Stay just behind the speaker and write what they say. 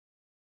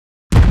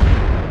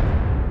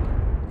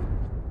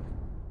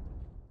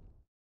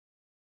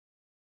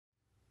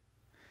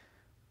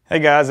Hey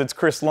guys, it's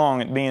Chris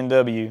Long at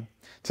B&W.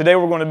 Today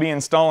we're going to be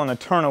installing a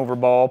turnover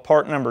ball,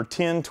 part number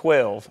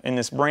 1012, in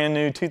this brand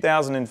new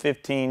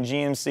 2015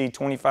 GMC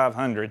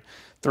 2500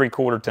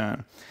 3/4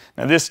 ton.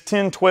 Now this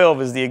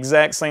 1012 is the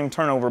exact same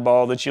turnover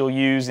ball that you'll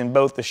use in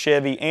both the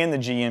Chevy and the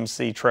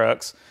GMC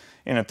trucks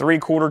in a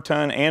 3/4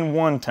 ton and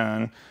 1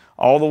 ton,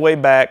 all the way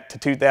back to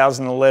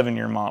 2011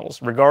 year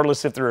models,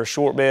 regardless if they're a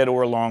short bed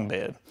or a long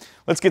bed.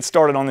 Let's get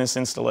started on this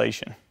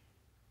installation.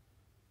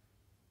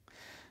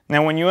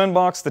 Now when you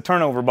unbox the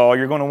turnover ball,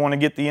 you're going to want to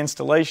get the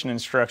installation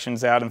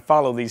instructions out and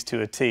follow these to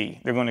a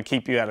T. They're going to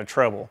keep you out of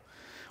trouble.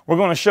 We're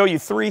going to show you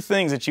 3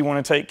 things that you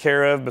want to take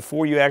care of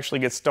before you actually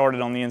get started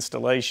on the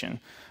installation.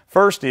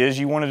 First is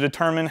you want to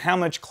determine how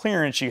much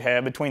clearance you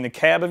have between the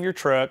cab of your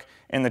truck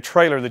and the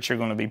trailer that you're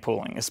going to be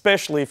pulling,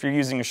 especially if you're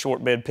using a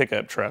short bed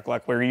pickup truck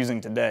like we're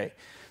using today.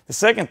 The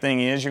second thing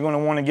is you're going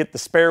to want to get the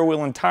spare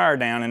wheel and tire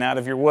down and out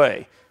of your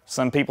way.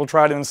 Some people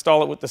try to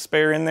install it with the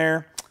spare in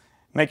there.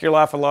 Make your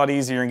life a lot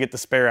easier and get the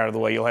spare out of the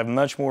way. You'll have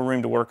much more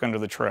room to work under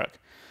the truck.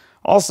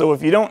 Also,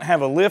 if you don't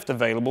have a lift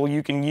available,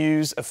 you can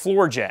use a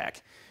floor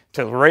jack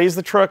to raise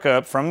the truck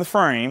up from the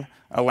frame,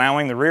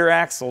 allowing the rear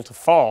axle to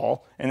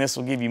fall, and this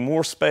will give you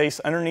more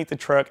space underneath the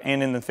truck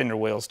and in the fender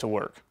wells to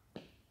work.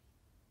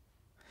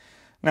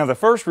 Now the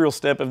first real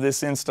step of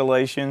this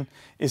installation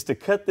is to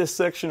cut this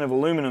section of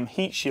aluminum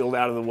heat shield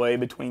out of the way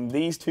between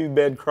these 2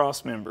 bed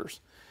cross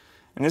members.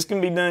 And this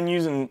can be done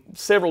using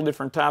several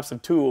different types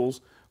of tools.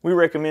 We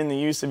recommend the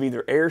use of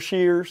either air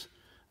shears,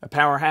 a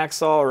power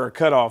hacksaw, or a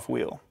cutoff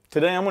wheel.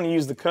 Today I'm going to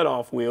use the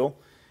cutoff wheel,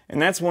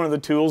 and that's one of the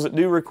tools that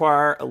do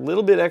require a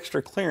little bit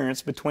extra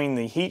clearance between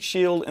the heat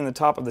shield and the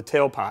top of the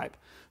tailpipe.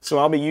 So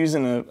I'll be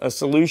using a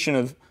solution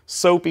of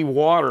soapy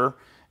water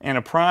and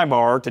a pry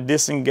bar to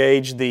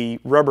disengage the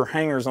rubber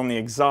hangers on the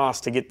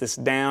exhaust to get this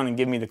down and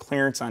give me the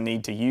clearance I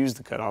need to use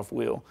the cutoff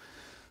wheel.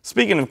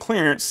 Speaking of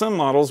clearance, some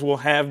models will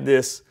have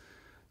this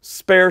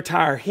spare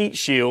tire heat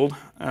shield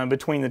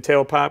between the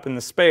tailpipe and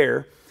the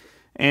spare,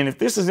 and if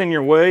this is in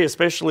your way,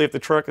 especially if the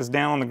truck is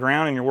down on the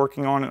ground and you're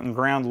working on it on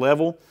ground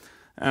level,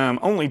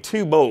 only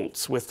 2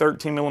 bolts with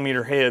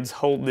 13mm heads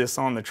hold this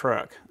on the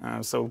truck.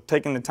 So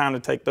taking the time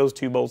to take those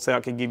 2 bolts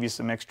out could give you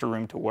some extra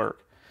room to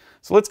work.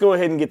 So let's go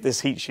ahead and get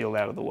this heat shield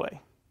out of the way.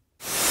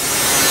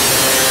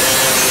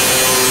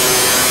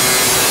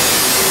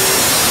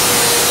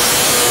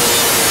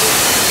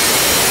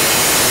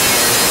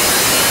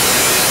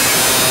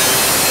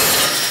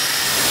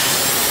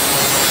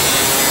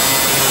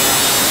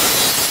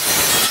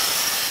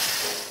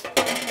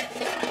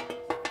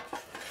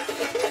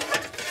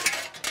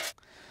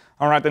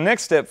 Alright, the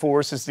next step for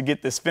us is to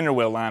get this fender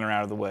well liner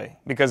out of the way,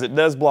 because it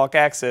does block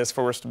access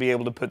for us to be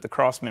able to put the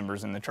cross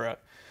members in the truck.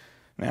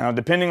 Now,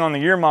 depending on the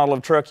year model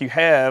of truck you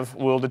have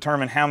will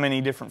determine how many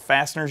different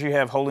fasteners you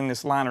have holding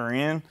this liner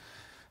in.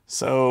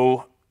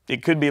 So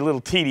it could be a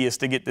little tedious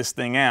to get this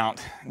thing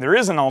out. There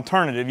is an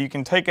alternative. You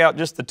can take out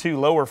just the 2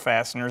 lower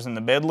fasteners in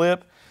the bed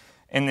lip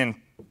and then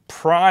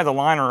pry the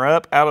liner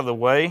up out of the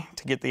way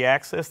to get the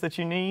access that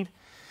you need.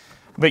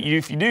 But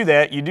if you do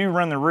that, you do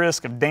run the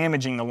risk of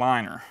damaging the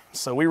liner.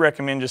 So we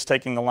recommend just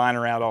taking the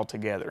liner out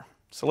altogether.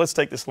 So let's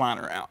take this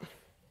liner out.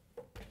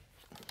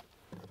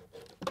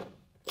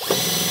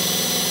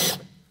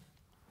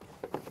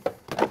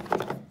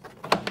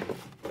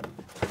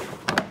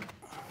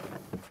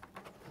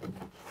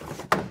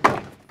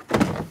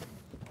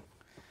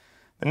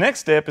 The next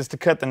step is to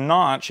cut the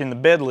notch in the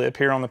bed lip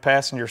here on the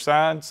passenger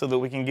side so that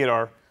we can get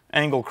our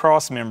angle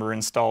cross member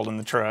installed in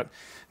the truck.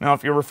 Now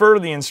if you refer to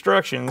the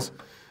instructions,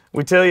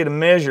 we tell you to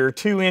measure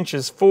 2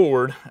 inches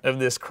forward of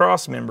this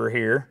cross member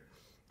here,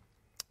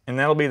 and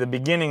that'll be the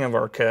beginning of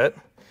our cut.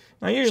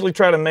 I usually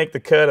try to make the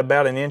cut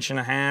about 1.5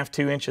 inches,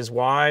 2 inches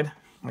wide,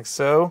 like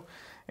so.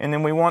 And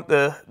then we want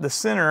the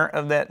center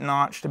of that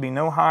notch to be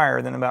no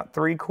higher than about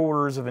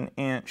 3/4 of an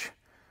inch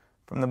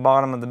from the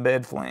bottom of the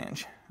bed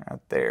flange, right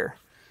there.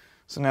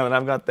 So now that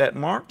I've got that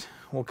marked,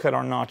 we'll cut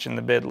our notch in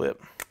the bed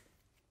lip.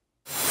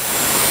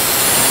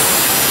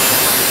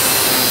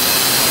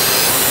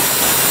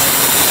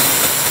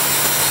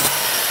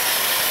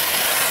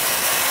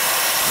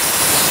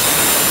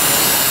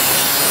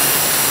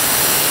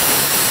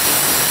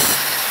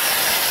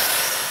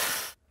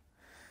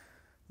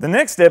 The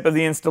next step of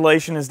the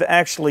installation is to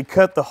actually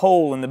cut the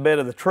hole in the bed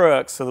of the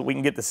truck so that we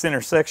can get the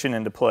center section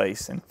into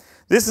place. And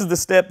this is the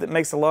step that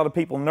makes a lot of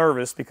people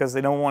nervous because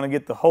they don't want to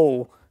get the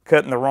hole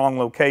cut in the wrong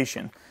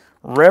location.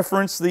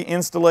 Reference the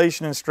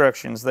installation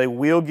instructions. They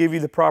will give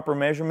you the proper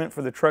measurement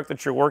for the truck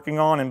that you're working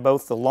on in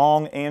both the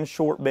long and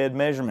short bed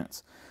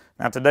measurements.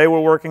 Now today we're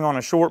working on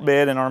a short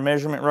bed and our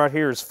measurement right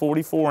here is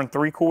 44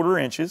 3/4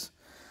 inches.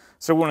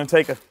 So we're going to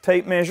take a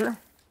tape measure,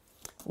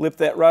 lip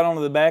that right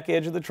onto the back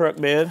edge of the truck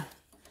bed,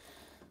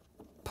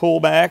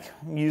 pull back,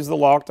 use the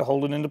lock to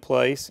hold it into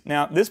place.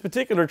 Now this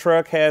particular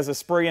truck has a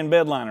spray-in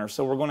bed liner,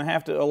 so we're going to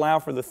have to allow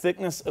for the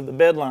thickness of the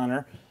bed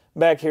liner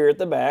back here at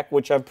the back,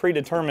 which I've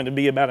predetermined to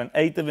be about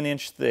 1/8 of an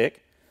inch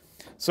thick.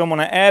 So I'm going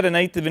to add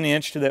 1/8 of an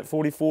inch to that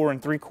 44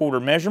 3/4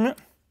 measurement,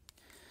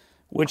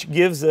 which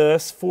gives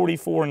us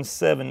 44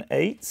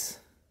 7/8.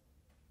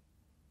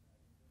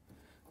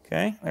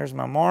 Okay, there's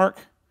my mark.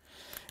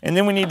 And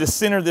then we need to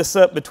center this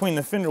up between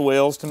the fender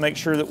wells to make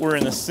sure that we're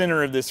in the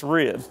center of this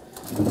rib.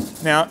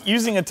 Now,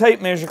 using a tape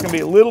measure can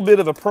be a little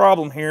bit of a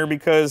problem here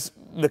because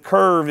the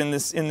curve in the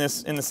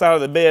side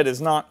of the bed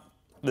is not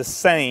the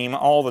same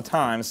all the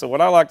time. So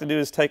what I like to do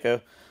is take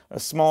a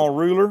small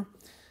ruler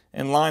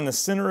and line the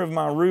center of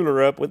my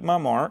ruler up with my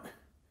mark,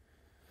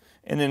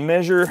 and then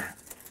measure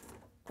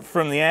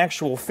from the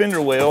actual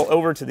fender well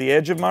over to the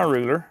edge of my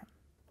ruler,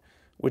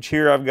 which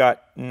here I've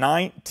got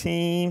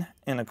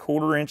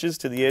 19¼ inches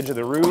to the edge of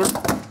the ruler.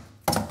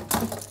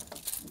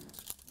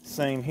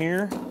 Same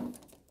here.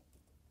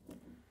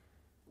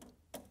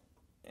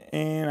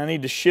 And I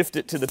need to shift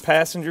it to the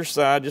passenger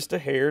side just a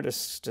hair to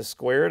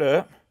square it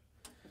up.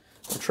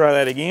 We'll try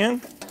that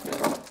again.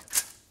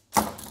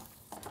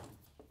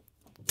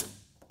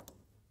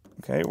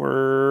 Okay,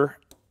 we're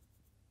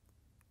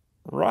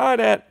right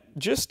at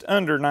just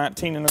under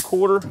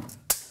 19¼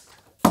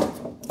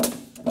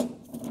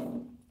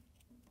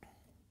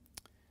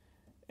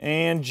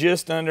 and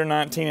just under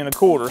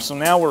 19¼ So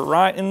now we're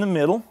right in the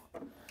middle.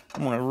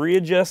 I'm going to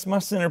readjust my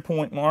center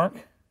point mark.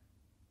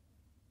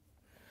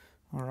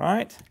 All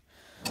right,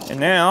 and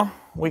now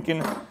we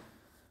can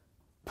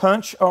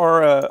punch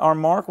our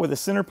mark with a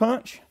center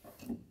punch.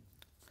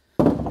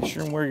 Make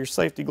sure and wear your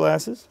safety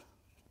glasses.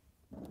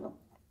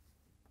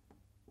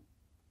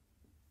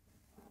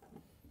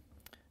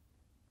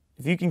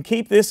 If you can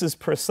keep this as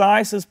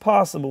precise as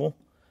possible,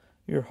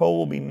 your hole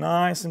will be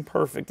nice and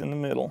perfect in the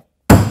middle.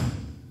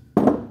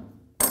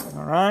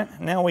 All right,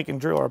 now we can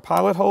drill our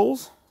pilot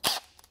holes.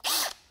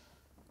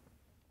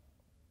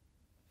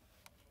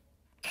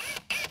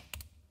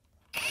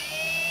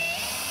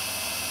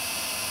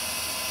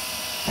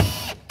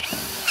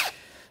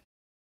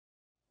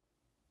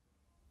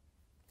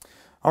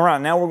 All right,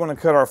 now we're going to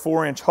cut our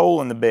 4-inch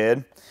hole in the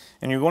bed,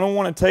 and you're going to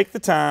want to take the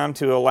time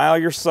to allow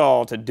your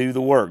saw to do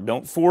the work.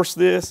 Don't force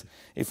this.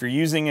 If you're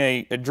using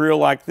a drill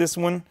like this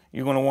one,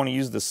 you're going to want to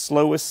use the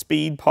slowest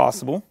speed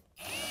possible.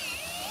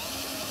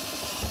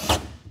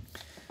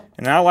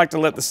 And I like to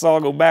let the saw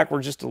go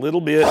backward just a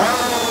little bit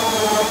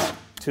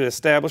to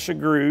establish a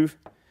groove,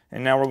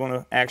 and now we're going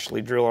to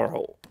actually drill our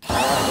hole.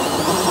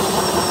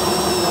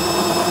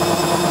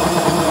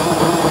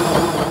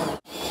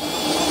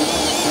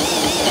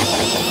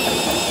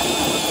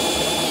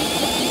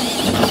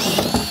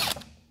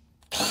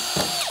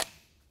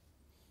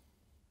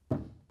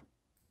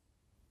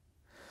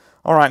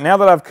 All right, now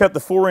that I've cut the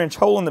 4-inch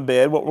hole in the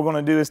bed, what we're going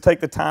to do is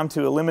take the time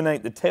to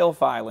eliminate the tail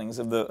filings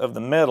of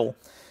the metal.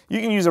 You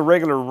can use a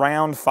regular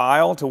round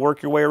file to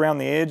work your way around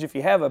the edge. If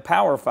you have a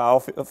power file,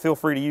 feel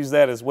free to use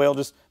that as well.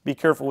 Just be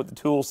careful with the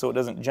tool so it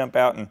doesn't jump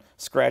out and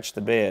scratch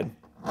the bed.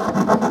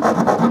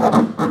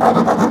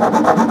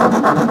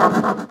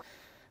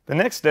 The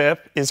next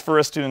step is for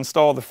us to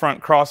install the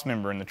front cross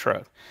member in the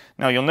truck.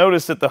 Now you'll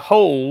notice that the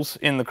holes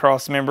in the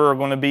cross member are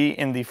going to be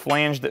in the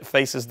flange that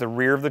faces the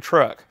rear of the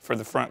truck for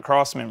the front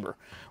cross member.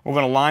 We're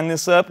going to line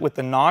this up with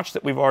the notch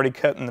that we've already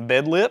cut in the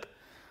bed lip.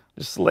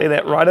 Just lay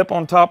that right up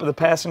on top of the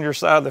passenger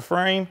side of the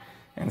frame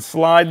and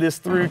slide this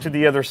through to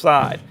the other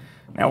side.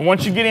 Now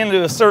once you get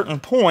into a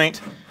certain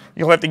point,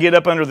 you'll have to get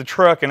up under the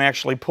truck and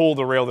actually pull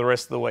the rail the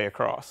rest of the way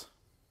across.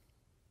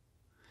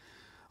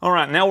 All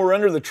right, now we're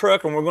under the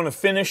truck and we're going to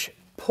finish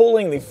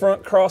pulling the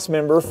front cross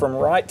member from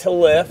right to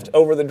left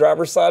over the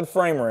driver's side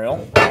frame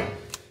rail.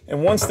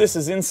 And once this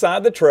is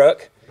inside the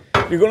truck,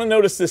 you're going to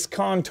notice this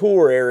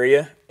contour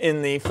area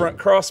in the front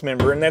cross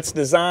member, and that's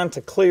designed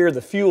to clear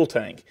the fuel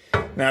tank.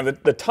 Now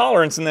the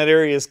tolerance in that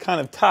area is kind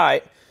of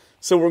tight,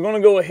 so we're going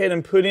to go ahead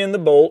and put in the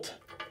bolt.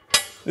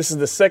 This is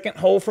the second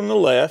hole from the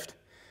left,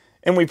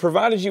 and we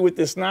provided you with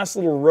this nice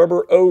little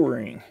rubber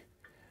O-ring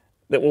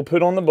that we'll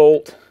put on the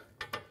bolt.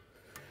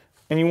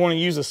 And you want to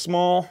use a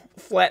small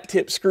flat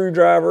tip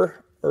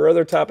screwdriver or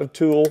other type of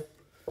tool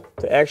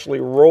to actually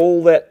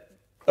roll that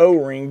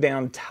O-ring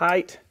down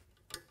tight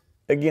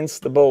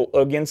against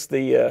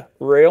the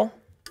rail,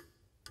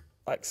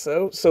 like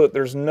so that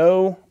there's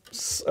no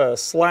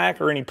slack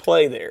or any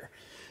play there.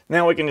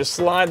 Now we can just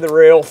slide the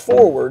rail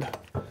forward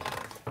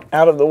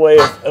out of the way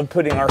of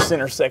putting our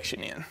center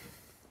section in.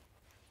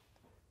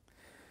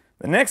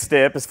 The next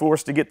step is for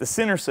us to get the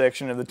center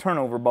section of the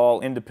turnover ball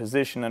into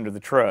position under the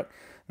truck.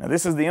 Now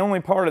this is the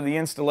only part of the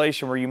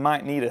installation where you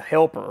might need a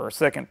helper or a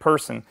second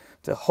person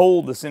to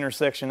hold the center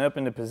section up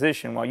into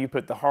position while you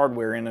put the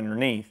hardware in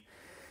underneath.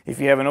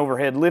 If you have an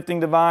overhead lifting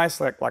device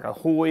like a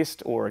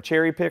hoist or a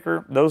cherry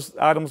picker, those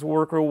items will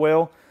work real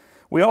well.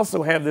 We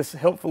also have this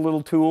helpful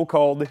little tool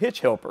called the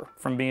hitch helper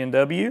from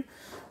B&W.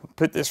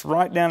 Put this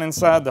right down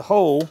inside the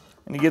hole,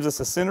 and it gives us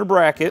a center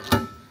bracket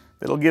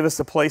that'll give us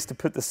a place to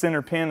put the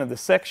center pin of the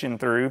section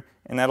through,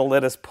 and that'll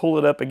let us pull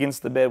it up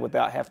against the bed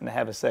without having to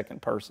have a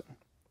second person.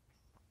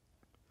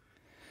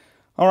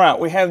 All right,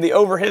 we have the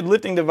overhead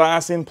lifting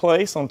device in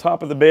place on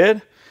top of the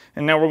bed,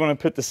 and now we're going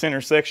to put the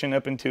center section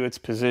up into its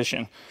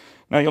position.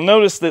 Now you'll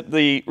notice that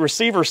the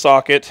receiver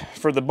socket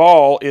for the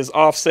ball is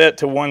offset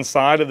to one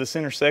side of the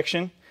center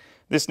section.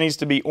 This needs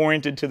to be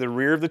oriented to the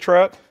rear of the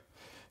truck.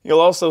 You'll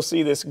also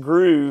see this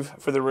groove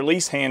for the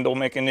release handle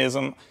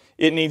mechanism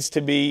it needs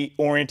to be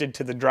oriented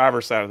to the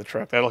driver's side of the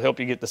truck. That'll help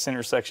you get the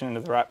center section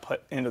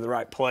into the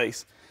right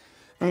place.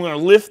 I'm going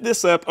to lift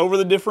this up over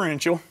the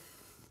differential,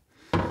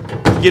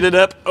 get it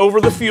up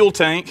over the fuel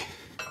tank,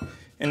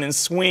 and then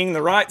swing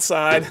the right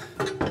side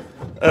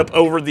up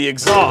over the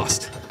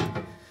exhaust.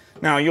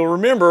 Now you'll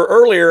remember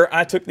earlier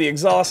I took the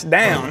exhaust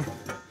down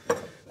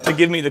to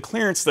give me the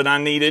clearance that I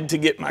needed to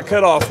get my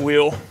cutoff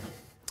wheel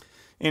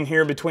in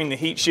here between the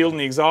heat shield and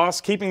the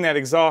exhaust. Keeping that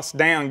exhaust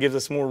down gives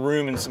us more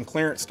room and some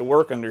clearance to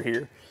work under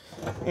here.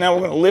 Now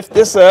we're going to lift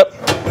this up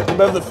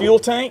above the fuel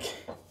tank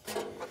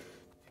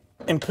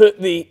and put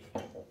the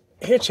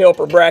hitch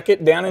helper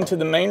bracket down into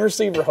the main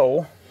receiver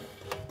hole.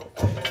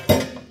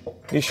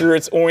 Be sure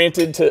it's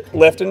oriented to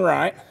left and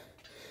right.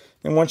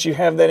 And once you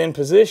have that in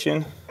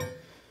position,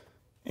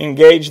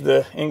 engage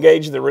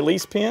the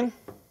release pin.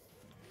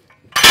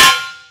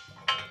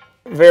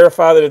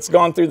 Verify that it's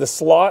gone through the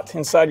slot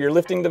inside your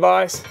lifting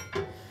device.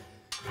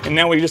 And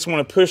now we just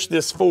want to push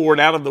this forward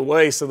out of the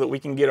way so that we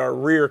can get our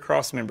rear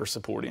crossmember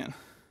support in.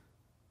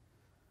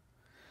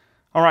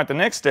 All right, the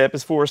next step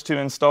is for us to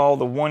install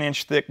the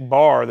 1-inch thick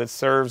bar that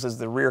serves as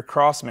the rear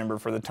crossmember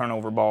for the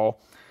turnover ball.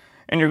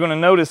 And you're going to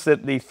notice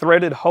that the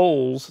threaded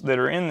holes that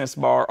are in this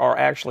bar are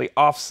actually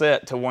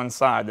offset to one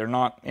side. They're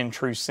not in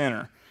true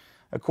center.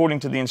 According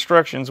to the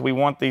instructions, we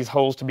want these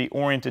holes to be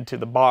oriented to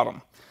the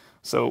bottom.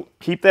 So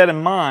keep that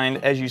in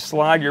mind as you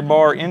slide your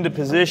bar into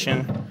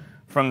position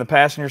from the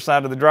passenger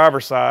side to the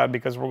driver's side,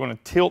 because we're going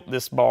to tilt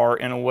this bar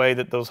in a way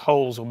that those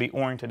holes will be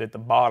oriented at the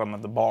bottom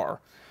of the bar.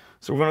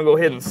 So we're going to go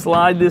ahead and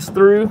slide this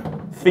through,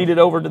 feed it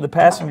over to the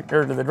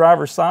passenger or to the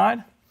driver's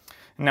side.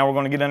 And now we're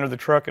going to get under the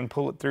truck and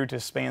pull it through to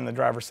span the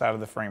driver's side of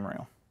the frame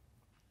rail.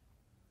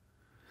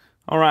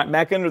 All right,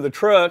 back under the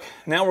truck.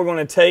 Now we're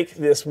going to take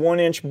this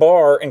 1-inch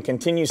bar and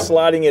continue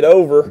sliding it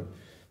over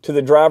to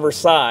the driver's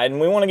side.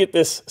 And we want to get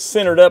this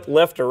centered up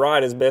left or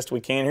right as best we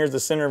can. Here's the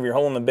center of your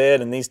hole in the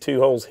bed and these two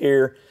holes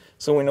here,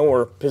 so we know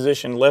we're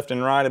positioned left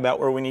and right about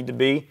where we need to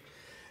be.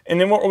 And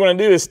then what we're going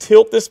to do is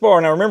tilt this bar.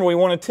 Now remember, we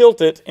want to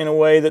tilt it in a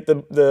way that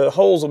the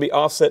holes will be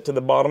offset to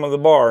the bottom of the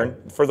bar.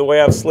 And for the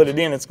way I've slid it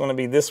in, it's going to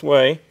be this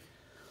way.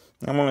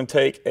 I'm going to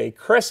take a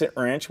crescent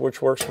wrench,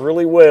 which works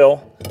really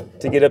well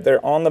to get up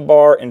there on the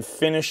bar and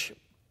finish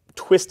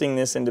twisting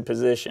this into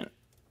position.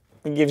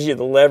 It gives you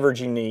the leverage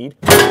you need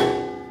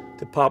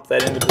to pop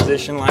that into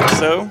position like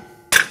so.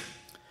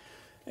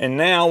 And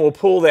now we'll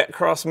pull that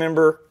cross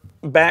member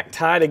back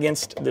tight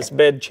against this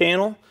bed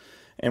channel,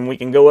 and we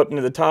can go up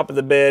into the top of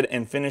the bed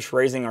and finish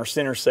raising our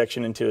center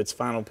section into its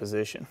final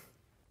position.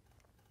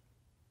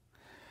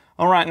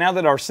 All right, now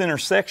that our center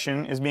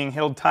section is being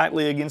held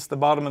tightly against the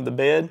bottom of the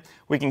bed,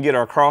 we can get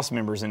our cross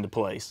members into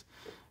place.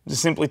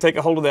 Just simply take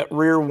a hold of that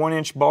rear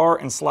 1-inch bar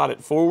and slide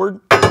it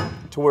forward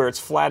to where it's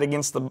flat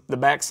against the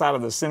back side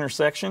of the center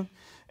section.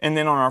 And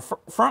then on our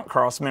front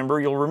cross member,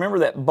 you'll remember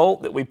that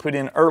bolt that we put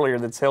in earlier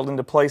that's held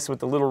into place with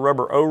the little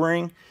rubber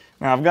O-ring.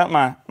 Now I've got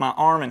my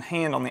arm and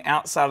hand on the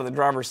outside of the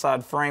driver's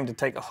side frame to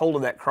take a hold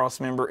of that cross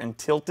member and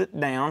tilt it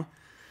down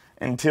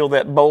until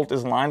that bolt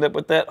is lined up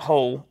with that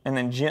hole, and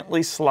then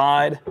gently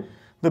slide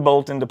the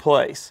bolt into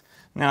place.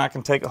 Now I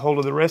can take a hold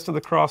of the rest of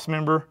the cross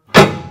member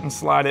and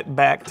slide it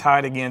back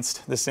tight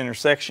against the center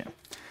section.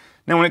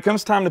 Now when it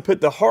comes time to put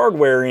the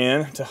hardware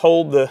in to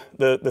hold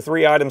the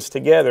three items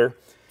together,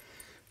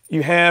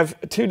 you have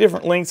two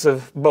different lengths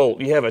of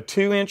bolt. You have a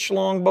 2-inch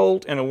long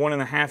bolt and a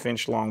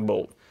 1.5-inch long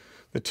bolt.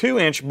 The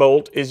 2-inch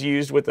bolt is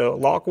used with a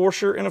lock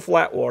washer and a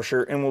flat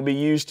washer and will be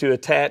used to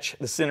attach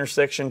the center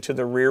section to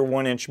the rear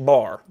 1-inch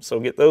bar. So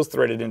get those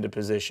threaded into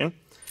position.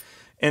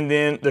 And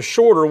then the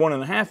shorter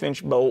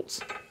 1.5-inch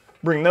bolts,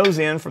 bring those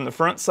in from the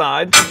front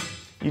side.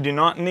 You do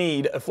not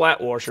need a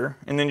flat washer,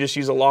 and then just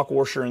use a lock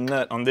washer and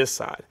nut on this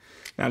side.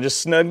 Now just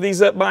snug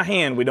these up by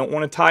hand. We don't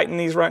want to tighten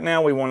these right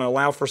now. We want to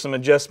allow for some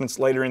adjustments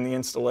later in the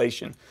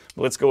installation.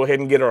 But let's go ahead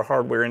and get our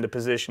hardware into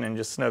position and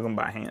just snug them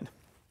by hand.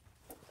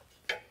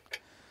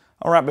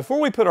 All right, before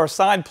we put our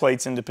side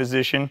plates into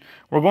position,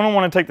 we're going to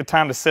want to take the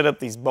time to set up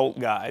these bolt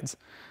guides.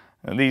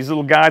 These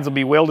little guides will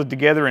be welded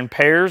together in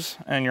pairs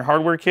in your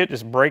hardware kit.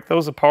 Just break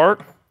those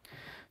apart.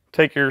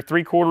 Take your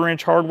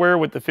 3/4-inch hardware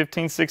with the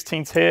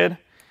 15/16 head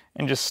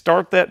and just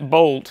start that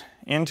bolt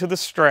into the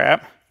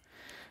strap.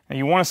 Now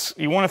you want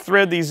to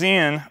thread these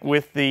in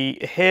with the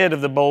head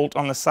of the bolt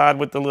on the side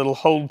with the little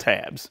hold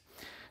tabs.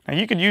 Now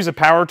you could use a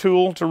power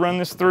tool to run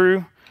this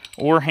through,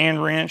 or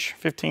hand wrench,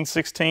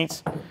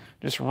 15/16.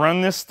 Just run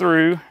this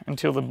through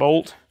until the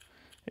bolt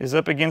is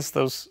up against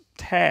those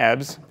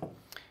tabs,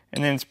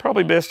 and then it's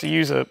probably best to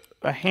use a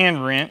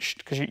hand wrench,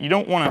 because you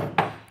don't want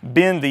to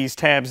bend these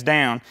tabs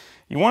down.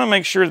 You want to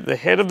make sure that the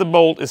head of the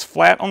bolt is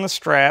flat on the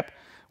strap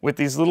with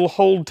these little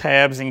hold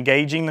tabs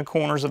engaging the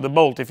corners of the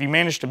bolt. If you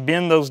manage to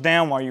bend those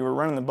down while you were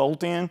running the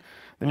bolt in,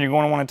 then you're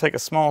going to want to take a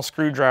small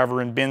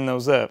screwdriver and bend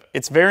those up.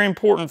 It's very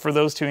important for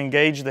those to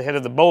engage the head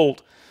of the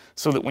bolt,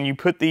 so that when you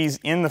put these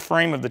in the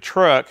frame of the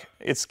truck,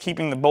 it's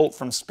keeping the bolt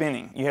from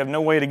spinning. You have no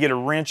way to get a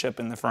wrench up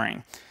in the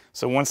frame.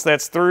 So once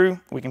that's through,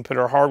 we can put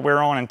our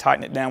hardware on and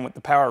tighten it down with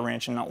the power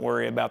wrench and not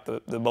worry about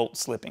the bolt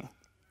slipping.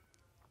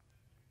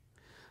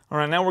 All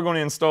right, now we're going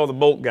to install the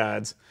bolt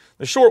guides.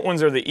 The short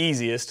ones are the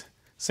easiest.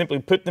 Simply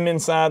put them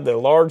inside the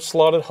large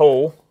slotted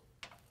hole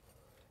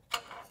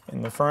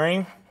in the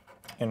frame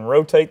and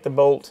rotate the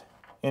bolt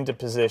into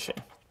position.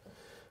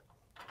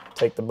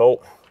 Take the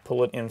bolt,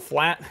 pull it in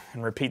flat,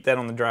 and repeat that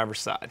on the driver's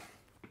side.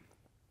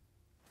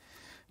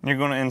 And you're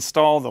going to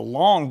install the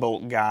long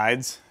bolt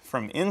guides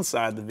from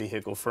inside the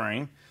vehicle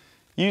frame.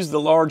 Use the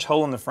large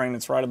hole in the frame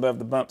that's right above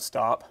the bump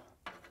stop.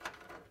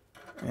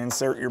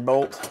 Insert your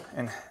bolt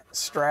and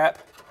strap,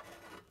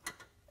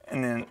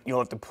 and then you'll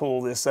have to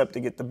pull this up to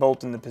get the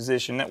bolt in the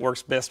position. That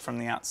works best from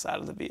the outside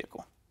of the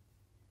vehicle.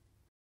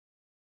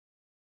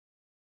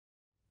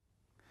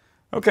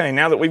 Okay,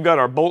 now that we've got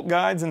our bolt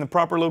guides in the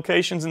proper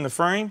locations in the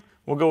frame,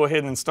 we'll go ahead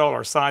and install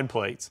our side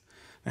plates.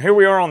 Now here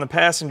we are on the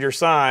passenger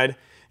side,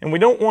 and we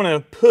don't want to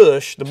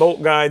push the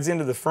bolt guides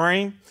into the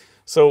frame,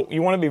 so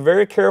you want to be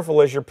very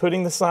careful as you're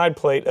putting the side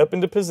plate up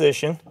into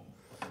position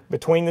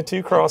between the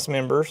two cross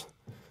members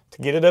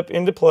to get it up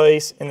into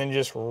place, and then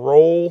just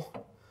roll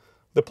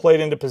the plate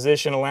into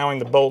position, allowing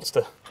the bolts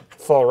to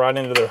fall right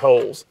into their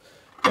holes.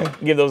 And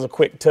give those a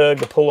quick tug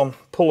to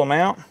pull them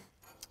out.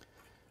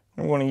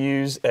 I'm going to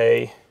use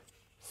a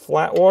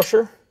flat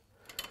washer,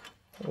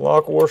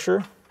 lock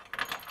washer,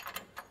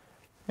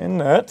 and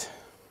nut.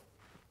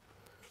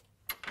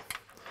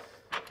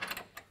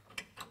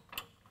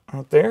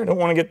 Right there. Don't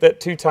want to get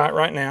that too tight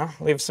right now.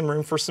 Leave some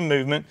room for some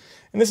movement.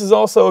 And this is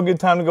also a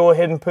good time to go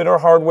ahead and put our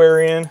hardware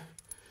in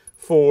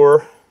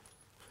for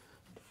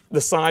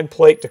the side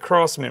plate to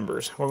cross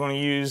members. We're going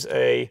to use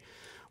a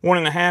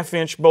 1.5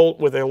 inch bolt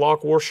with a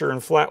lock washer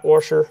and flat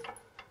washer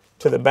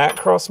to the back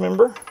cross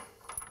member,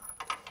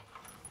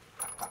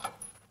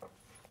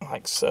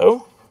 like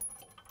so.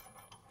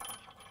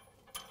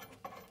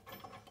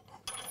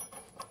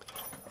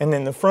 And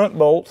then the front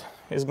bolt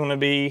is going to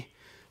be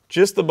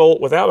just the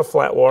bolt without a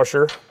flat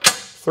washer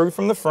through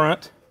from the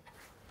front.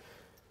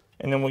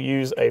 And then we'll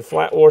use a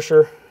flat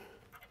washer,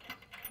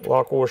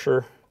 lock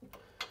washer,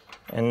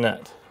 and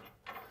nut.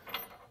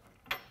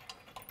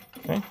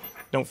 Okay.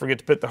 Don't forget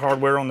to put the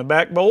hardware on the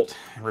back bolt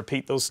and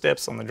repeat those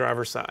steps on the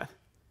driver's side.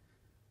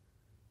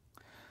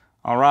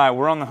 All right,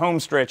 we're on the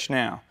home stretch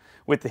now.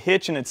 With the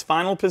hitch in its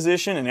final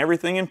position and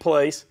everything in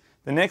place,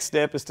 the next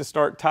step is to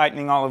start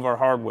tightening all of our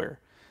hardware.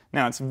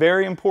 Now, it's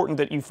very important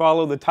that you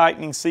follow the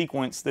tightening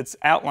sequence that's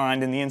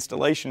outlined in the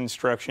installation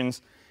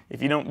instructions.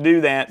 If you don't do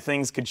that,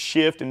 things could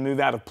shift and move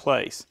out of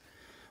place.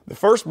 The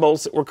first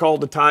bolts that we're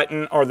called to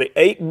tighten are the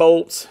 8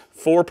 bolts,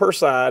 4 per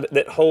side,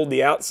 that hold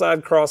the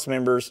outside cross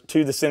members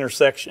to the center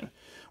section.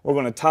 We're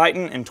going to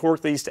tighten and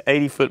torque these to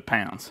 80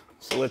 foot-pounds.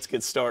 So let's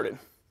get started.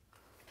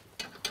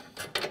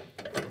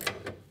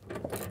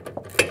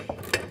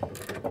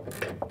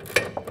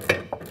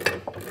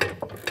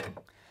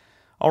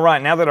 All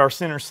right, now that our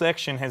center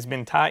section has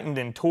been tightened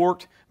and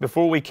torqued,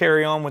 before we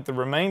carry on with the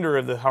remainder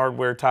of the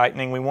hardware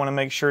tightening, we want to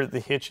make sure that the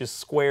hitch is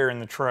square in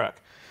the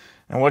truck.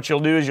 And what you'll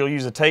do is you'll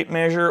use a tape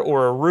measure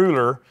or a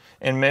ruler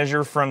and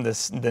measure from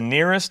the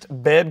nearest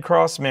bed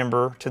cross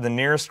member to the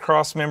nearest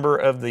cross member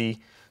of the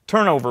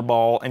turnover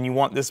ball, and you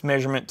want this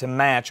measurement to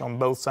match on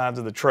both sides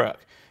of the truck.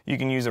 You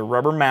can use a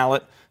rubber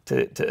mallet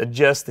to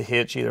adjust the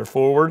hitch either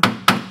forward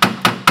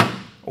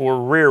or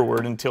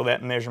rearward until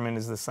that measurement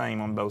is the same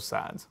on both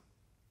sides.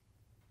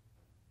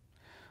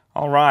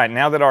 All right,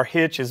 now that our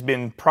hitch has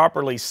been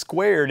properly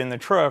squared in the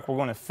truck, we're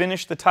going to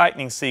finish the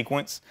tightening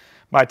sequence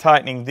by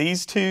tightening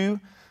these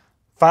two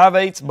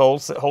 5/8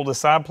 bolts that hold the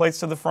side plates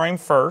to the frame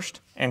first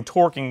and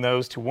torquing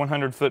those to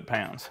 100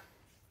 foot-pounds.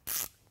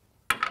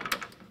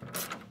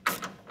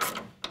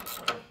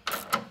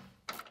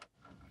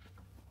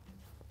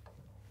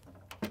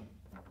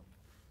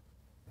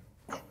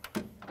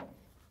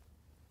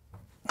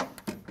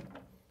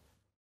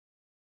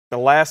 The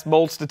last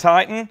bolts to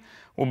tighten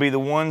will be the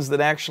ones that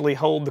actually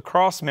hold the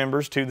cross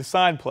members to the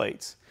side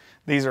plates.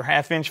 These are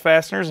 1/2 inch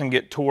fasteners and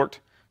get torqued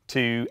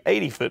to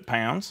 80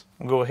 foot-pounds.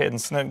 We'll go ahead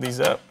and snug these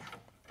up.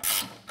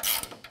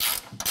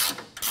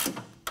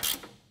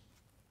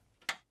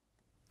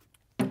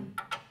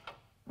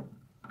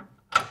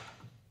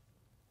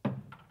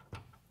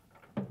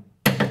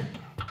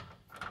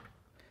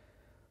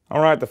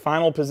 All right, the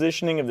final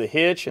positioning of the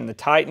hitch and the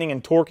tightening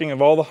and torquing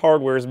of all the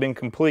hardware has been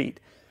complete.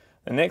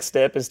 The next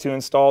step is to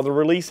install the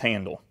release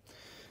handle.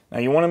 Now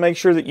you want to make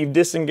sure that you've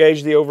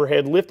disengaged the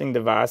overhead lifting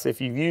device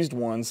if you've used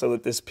one so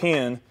that this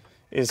pin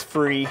is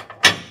free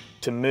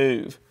to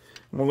move.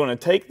 And we're going to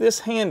take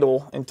this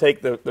handle and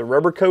take the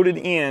rubber coated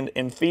end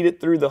and feed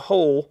it through the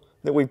hole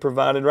that we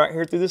provided right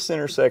here through the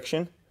center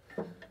section.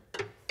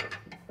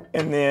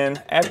 And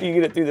then after you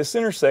get it through the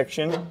center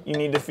section, you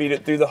need to feed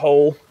it through the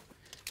hole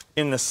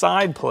in the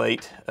side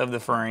plate of the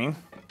frame.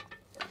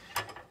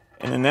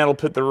 And then that'll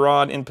put the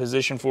rod in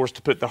position for us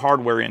to put the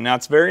hardware in. Now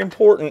it's very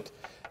important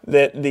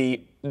that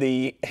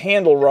the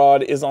handle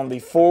rod is on the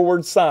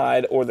forward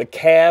side or the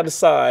cab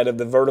side of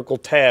the vertical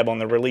tab on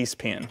the release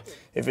pin.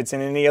 If it's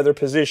in any other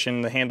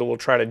position, the handle will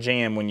try to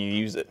jam when you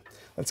use it.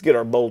 Let's get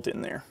our bolt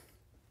in there.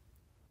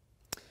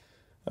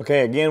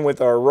 Okay, again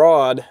with our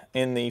rod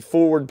in the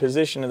forward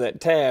position of that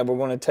tab, we're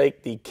going to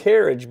take the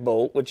carriage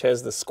bolt, which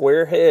has the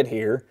square head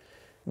here,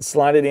 and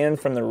slide it in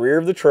from the rear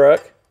of the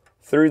truck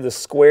through the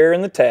square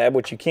in the tab,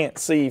 which you can't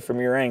see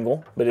from your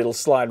angle, but it'll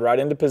slide right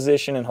into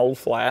position and hold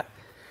flat.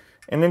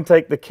 And then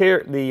take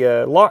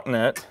the lock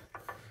nut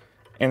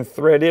and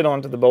thread it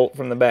onto the bolt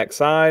from the back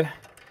side.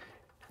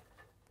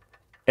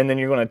 And then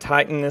you're going to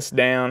tighten this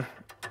down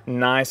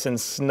nice and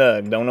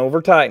snug. Don't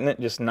over tighten it,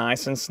 just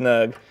nice and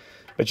snug.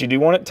 But you do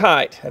want it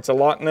tight. That's a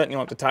lock nut and you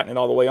don't have to tighten it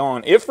all the way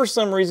on. If for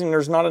some reason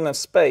there's not enough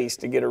space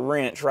to get a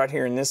wrench right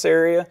here in this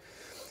area,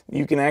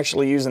 you can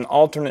actually use an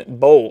alternate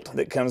bolt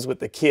that comes with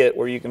the kit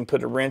where you can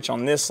put a wrench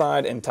on this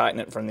side and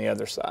tighten it from the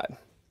other side.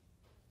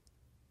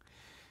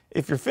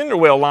 If your fender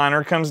well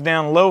liner comes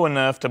down low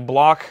enough to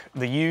block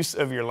the use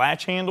of your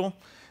latch handle,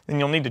 then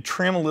you'll need to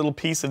trim a little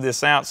piece of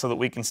this out so that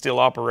we can still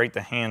operate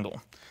the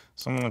handle.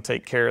 So I'm going to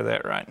take care of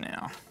that right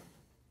now.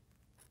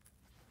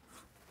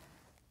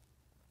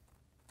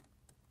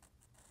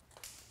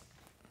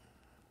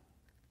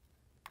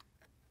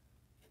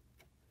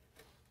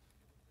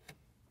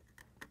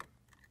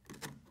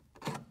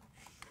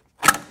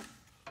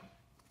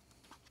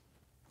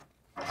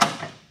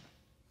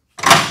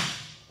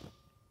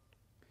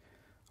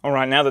 All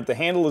right, now that the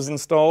handle is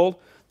installed,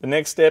 the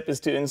next step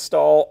is to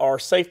install our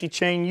safety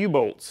chain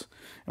U-bolts.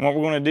 And what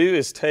we're going to do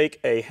is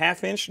take a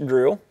 1/2-inch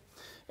drill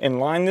and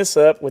line this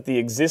up with the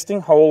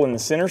existing hole in the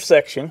center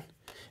section,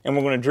 and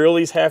we're going to drill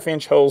these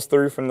 1/2-inch holes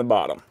through from the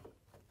bottom.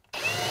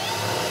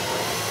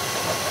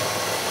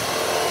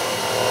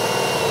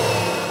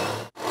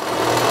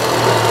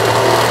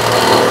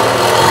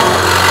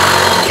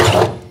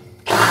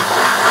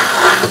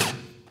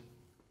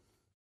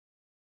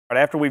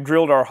 After we've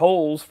drilled our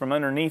holes from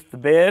underneath the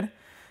bed,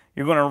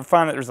 you're going to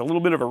find that there's a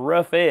little bit of a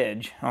rough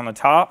edge on the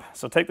top.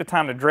 So take the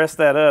time to dress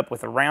that up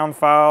with a round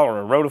file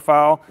or a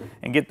rotofile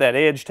and get that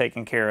edge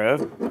taken care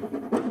of.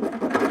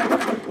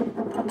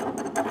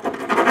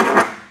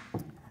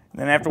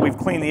 Then after we've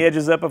cleaned the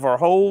edges up of our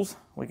holes,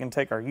 we can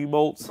take our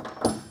U-bolts,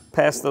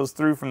 pass those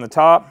through from the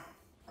top,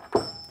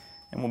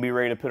 and we'll be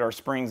ready to put our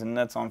springs and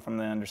nuts on from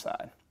the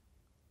underside.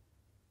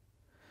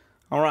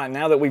 All right,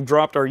 now that we've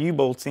dropped our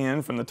U-bolts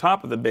in from the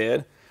top of the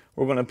bed,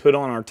 we're going to put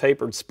on our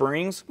tapered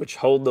springs, which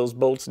hold those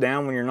bolts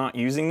down when you're not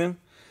using them,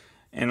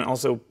 and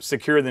also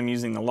secure them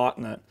using the lock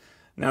nut.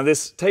 Now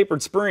this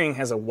tapered spring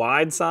has a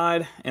wide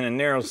side and a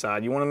narrow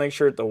side. You want to make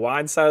sure that the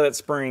wide side of that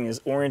spring is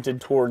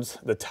oriented towards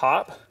the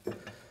top.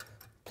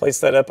 Place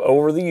that up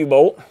over the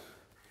U-bolt.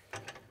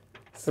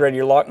 Thread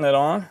your lock nut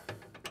on.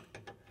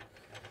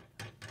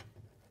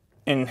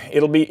 And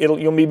you'll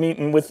be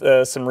meeting with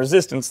some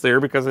resistance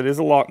there because it is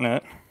a lock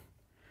nut.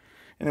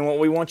 And then what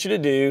we want you to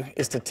do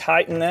is to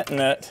tighten that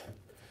nut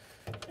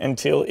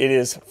until it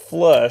is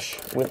flush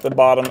with the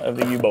bottom of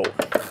the U-bolt.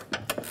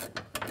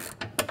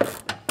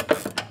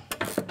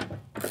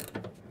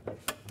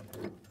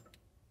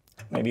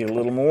 Maybe a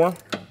little more.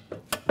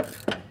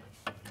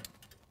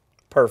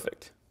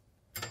 Perfect.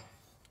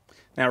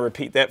 Now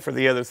repeat that for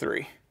the other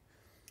three.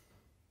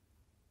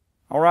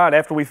 All right,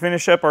 after we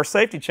finish up our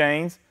safety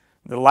chains,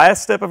 the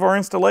last step of our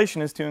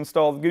installation is to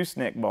install the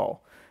gooseneck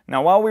ball.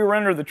 Now while we were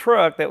under the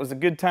truck, that was a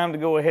good time to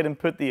go ahead and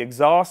put the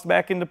exhaust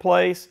back into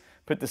place,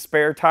 put the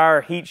spare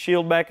tire heat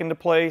shield back into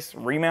place,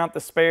 remount the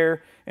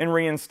spare, and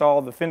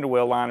reinstall the fender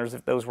well liners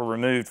if those were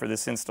removed for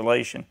this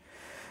installation.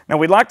 Now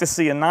we'd like to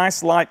see a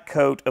nice light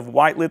coat of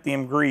white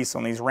lithium grease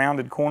on these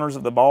rounded corners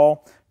of the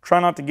ball. Try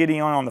not to get any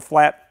on the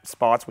flat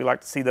spots. We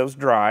like to see those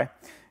dry.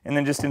 And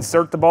then just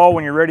insert the ball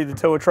when you're ready to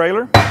tow a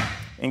trailer,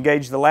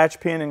 engage the latch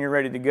pin, and you're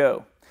ready to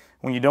go.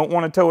 When you don't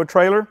want to tow a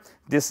trailer,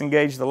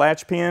 disengage the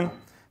latch pin,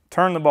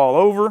 turn the ball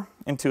over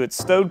into its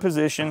stowed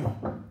position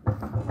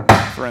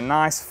for a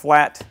nice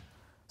flat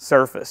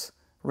surface.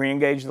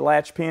 Re-engage the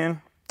latch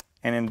pin,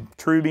 and in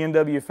true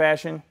B&W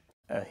fashion,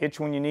 a hitch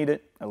when you need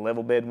it, a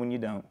level bed when you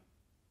don't.